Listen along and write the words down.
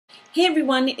Hey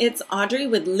everyone, it's Audrey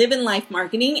with Livin' Life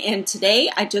Marketing, and today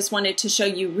I just wanted to show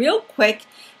you real quick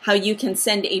how you can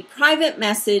send a private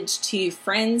message to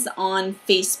friends on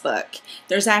Facebook.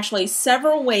 There's actually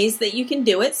several ways that you can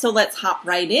do it, so let's hop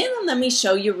right in and let me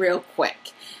show you real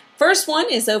quick. First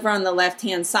one is over on the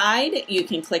left-hand side. You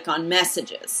can click on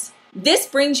Messages. This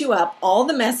brings you up all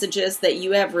the messages that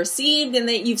you have received and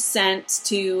that you've sent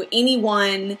to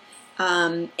anyone,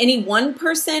 any one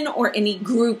person or any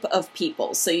group of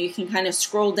people. So you can kind of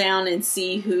scroll down and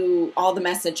see all the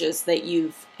messages that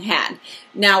you've had.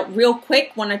 Now, real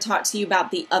quick, want to talk to you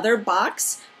about the other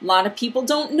box. A lot of people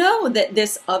don't know that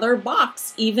this other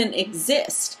box even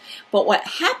exists. But what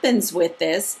happens with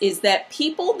this is that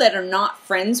people that are not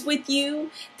friends with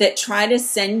you, that try to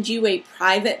send you a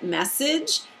private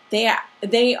message,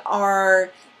 they are,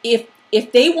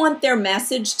 if they want their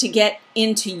message to get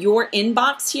into your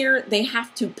inbox here, they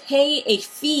have to pay a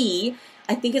fee.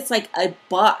 I think it's like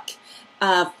 $1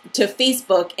 to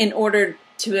Facebook in order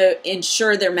to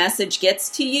ensure their message gets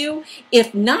to you.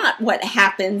 If not, what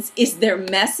happens is their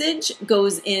message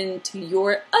goes into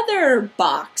your other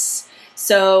box.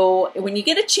 So when you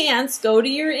get a chance, go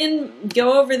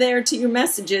over there to your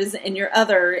messages and your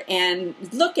other and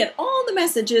look at all the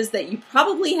messages that you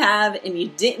probably have and you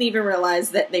didn't even realize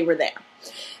that they were there.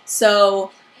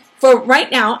 So for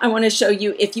right now, I want to show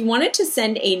you if you wanted to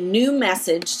send a new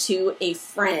message to a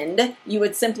friend, you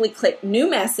would simply click New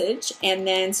Message and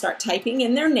then start typing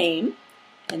in their name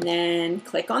and then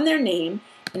click on their name.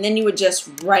 And then you would just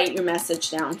write your message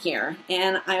down here.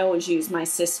 And I always use my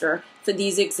sister for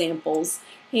these examples.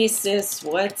 Hey sis,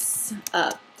 what's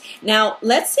up? Now,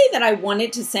 let's say that I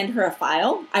wanted to send her a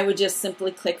file. I would just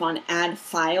simply click on Add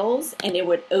Files, and it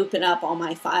would open up all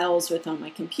my files on my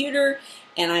computer,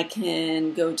 and I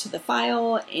can go to the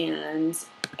file and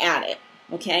add it.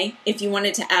 Okay? If you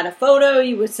wanted to add a photo,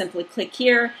 you would simply click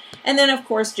here, and then of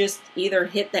course just either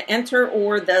hit the Enter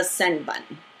or the Send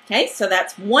button. Okay, so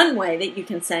that's one way that you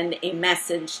can send a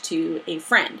message to a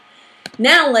friend.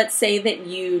 Now let's say that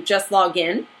you just log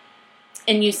in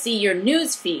and you see your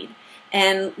news feed.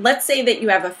 And let's say that you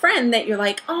have a friend that you're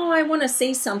like, oh, I want to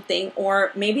say something,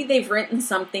 or maybe they've written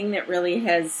something that really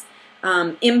has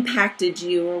impacted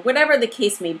you, or whatever the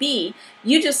case may be.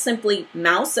 You just simply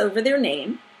mouse over their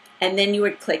name, and then you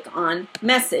would click on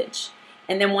Message.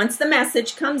 And then once the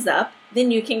message comes up,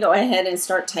 then you can go ahead and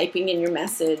start typing in your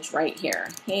message right here.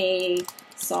 Hey,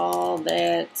 saw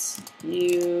that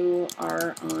you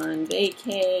are on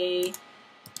vacay.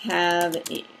 Have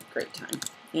a great time.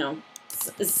 You know,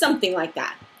 something like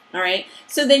that. All right.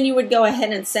 So then you would go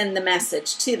ahead and send the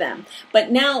message to them.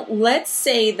 But now let's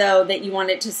say though that you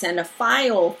wanted to send a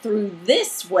file through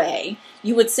this way.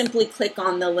 You would simply click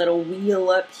on the little wheel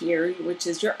up here, which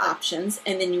is your options,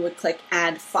 and then you would click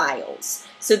Add Files.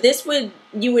 So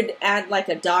you would add like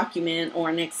a document or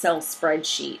an Excel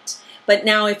spreadsheet. But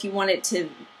now if you wanted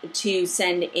to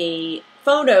send a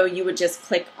photo, you would just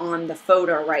click on the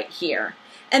photo right here.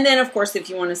 And then of course if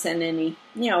you want to send any,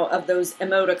 of those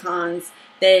emoticons,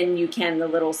 then you can, the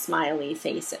little smiley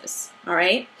faces. All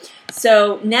right.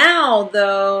 So now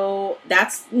though,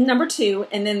 that's number 2.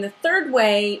 And then the third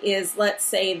way is, let's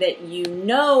say that you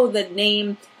know the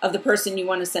name of the person you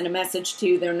want to send a message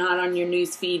to. They're not on your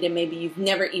news feed and maybe you've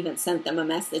never even sent them a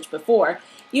message before.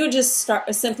 You would just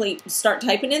simply start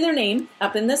typing in their name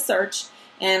up in the search.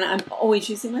 And I'm always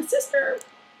using my sister.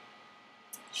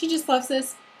 She just loves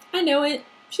this. I know it.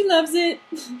 She loves it.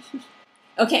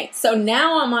 Okay, so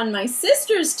now I'm on my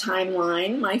sister's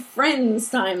timeline, my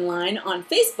friend's timeline on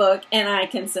Facebook, and I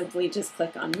can simply just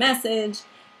click on Message.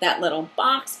 That little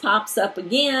box pops up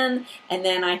again, and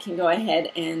then I can go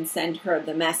ahead and send her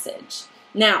the message.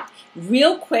 Now,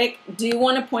 real quick, do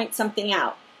want to point something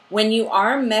out. When you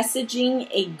are messaging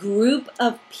a group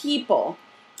of people,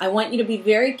 I want you to be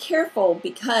very careful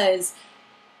because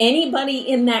anybody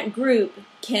in that group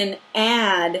can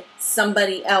add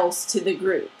somebody else to the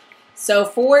group. So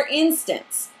for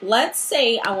instance, let's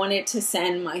say I wanted to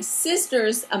send my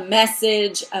sisters a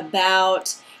message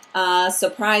about a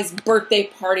surprise birthday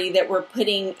party that we're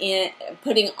putting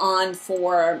on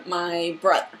for my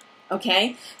brother.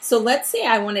 Okay, so let's say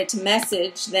I wanted to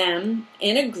message them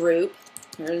in a group.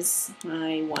 Here's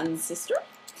my one sister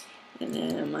and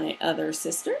then my other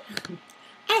sister.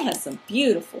 I have some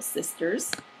beautiful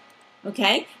sisters.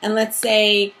 Okay, and let's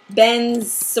say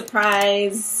Ben's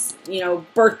surprise,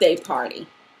 birthday party,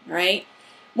 all right?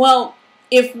 Well,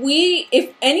 if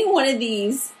any one of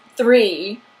these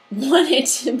 3 wanted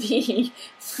to be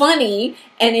funny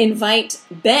and invite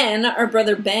Ben, our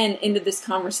brother Ben, into this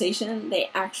conversation, they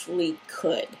actually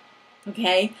could,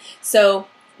 okay? So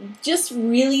just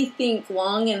really think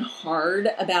long and hard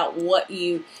about what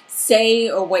you say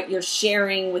or what you're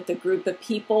sharing with a group of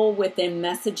people within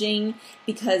messaging,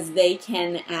 because they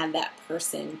can add that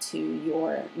person to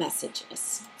your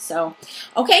messages. So,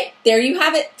 okay, there you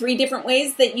have it. 3 different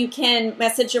ways that you can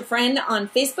message a friend on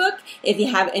Facebook. If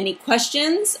you have any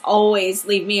questions, always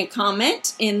leave me a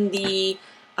comment in the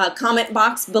comment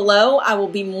box below. I will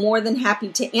be more than happy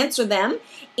to answer them.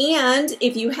 And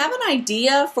if you have an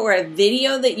idea for a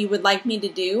video that you would like me to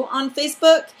do on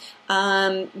Facebook,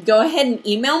 go ahead and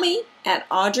email me at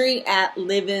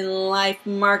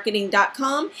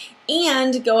audrey@livinlifemarketing.com,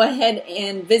 and go ahead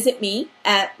and visit me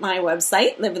at my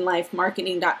website,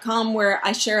 livinlifemarketing.com, where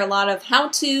I share a lot of how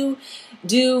to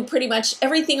do pretty much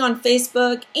everything on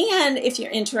Facebook. And if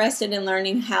you're interested in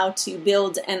learning how to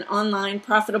build an online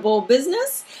profitable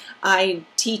business, I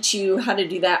teach you how to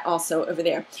do that also over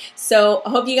there. So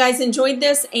I hope you guys enjoyed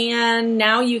this, and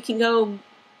now you can go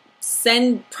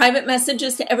send private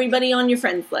messages to everybody on your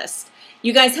friends list.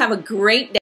 You guys have a great day.